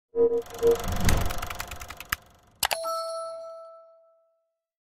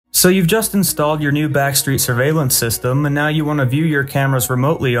So you've just installed your new Backstreet Surveillance System, and now you want to view your cameras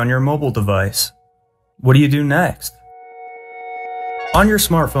remotely on your mobile device. What do you do next? On your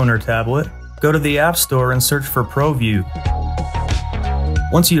smartphone or tablet, go to the App Store and search for Pro-Vue.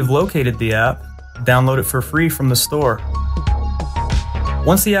 Once you've located the app, download it for free from the store.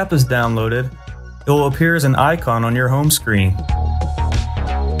 Once the app is downloaded, it will appear as an icon on your home screen.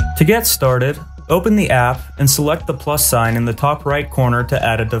 To get started, open the app and select the plus sign in the top right corner to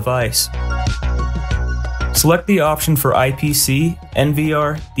add a device. Select the option for IPC,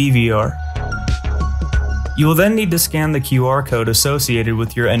 NVR, DVR. You will then need to scan the QR code associated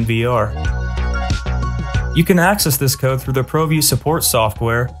with your NVR. You can access this code through the Pro-Vue support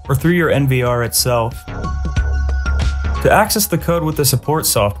software or through your NVR itself. To access the code with the support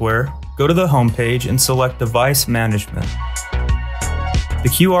software, go to the home page and select Device Management. The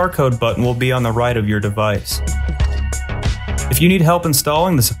QR code button will be on the right of your device. If you need help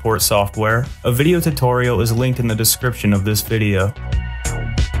installing the support software, a video tutorial is linked in the description of this video.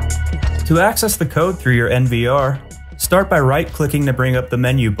 To access the code through your NVR, start by right-clicking to bring up the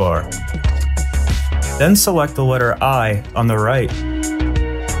menu bar. Then select the letter I on the right.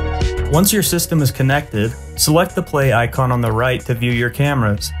 Once your system is connected, select the play icon on the right to view your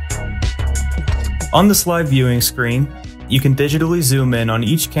cameras. On this live viewing screen, you can digitally zoom in on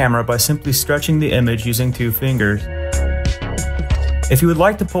each camera by simply stretching the image using 2 fingers. If you would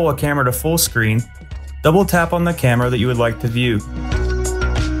like to pull a camera to full screen, double tap on the camera that you would like to view.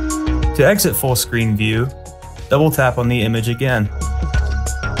 To exit full screen view, double tap on the image again.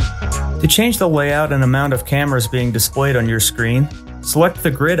 To change the layout and amount of cameras being displayed on your screen, select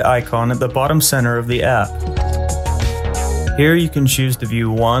the grid icon at the bottom center of the app. Here you can choose to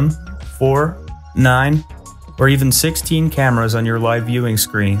view 1, 4, 9, or even 16 cameras on your live viewing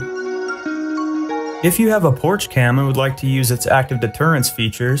screen. If you have a Porch cam and would like to use its active deterrence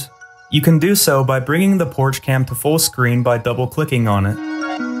features, you can do so by bringing the Porch cam to full screen by double-clicking on it.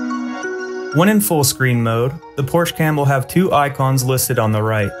 When in full screen mode, the Porch cam will have 2 icons listed on the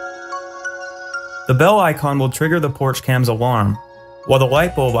right. The bell icon will trigger the Porch cam's alarm, while the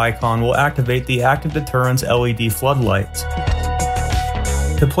light bulb icon will activate the active deterrence LED floodlights.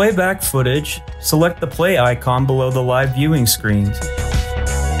 To play back footage, select the play icon below the live viewing screens.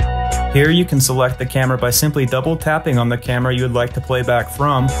 Here you can select the camera by simply double tapping on the camera you would like to play back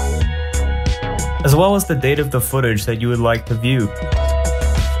from, as well as the date of the footage that you would like to view.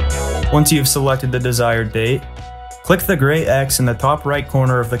 Once you've selected the desired date, click the gray X in the top right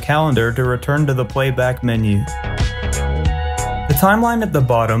corner of the calendar to return to the playback menu. The timeline at the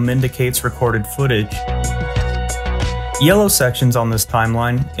bottom indicates recorded footage. Yellow sections on this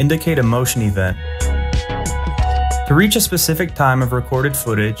timeline indicate a motion event. To reach a specific time of recorded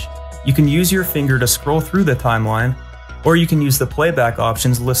footage, you can use your finger to scroll through the timeline, or you can use the playback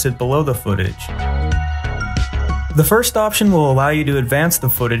options listed below the footage. The first option will allow you to advance the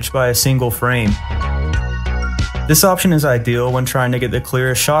footage by a single frame. This option is ideal when trying to get the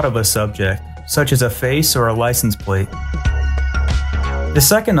clearest shot of a subject, such as a face or a license plate. The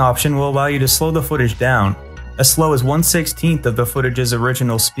second option will allow you to slow the footage down, as slow as 1/16 of the footage's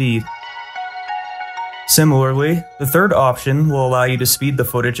original speed. Similarly, the third option will allow you to speed the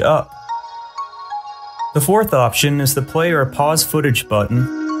footage up. The fourth option is the play or pause footage button,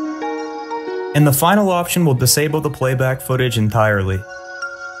 and the final option will disable the playback footage entirely.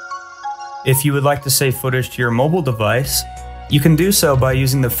 If you would like to save footage to your mobile device, you can do so by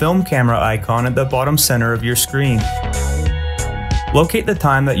using the film camera icon at the bottom center of your screen. Locate the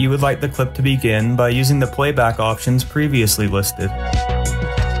time that you would like the clip to begin by using the playback options previously listed.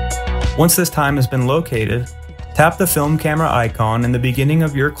 Once this time has been located, tap the film camera icon and the beginning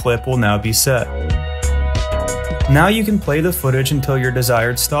of your clip will now be set. Now you can play the footage until your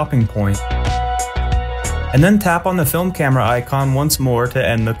desired stopping point, and then tap on the film camera icon once more to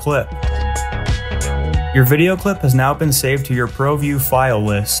end the clip. Your video clip has now been saved to your Pro-Vue file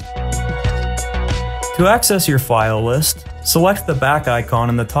list. To access your file list, select the back icon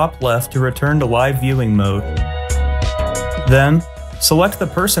in the top left to return to live viewing mode. Then, select the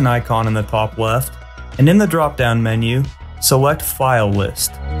person icon in the top left, and in the drop-down menu, select File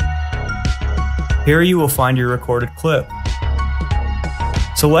List. Here you will find your recorded clip.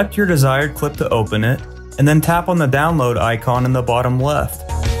 Select your desired clip to open it, and then tap on the download icon in the bottom left.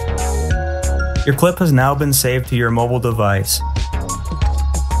 Your clip has now been saved to your mobile device.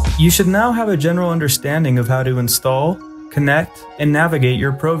 You should now have a general understanding of how to install, connect, and navigate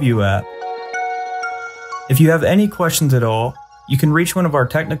your Pro-Vue app. If you have any questions at all, you can reach one of our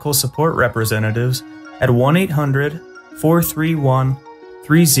technical support representatives at 1-800-431-1231.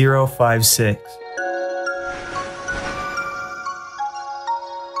 3056.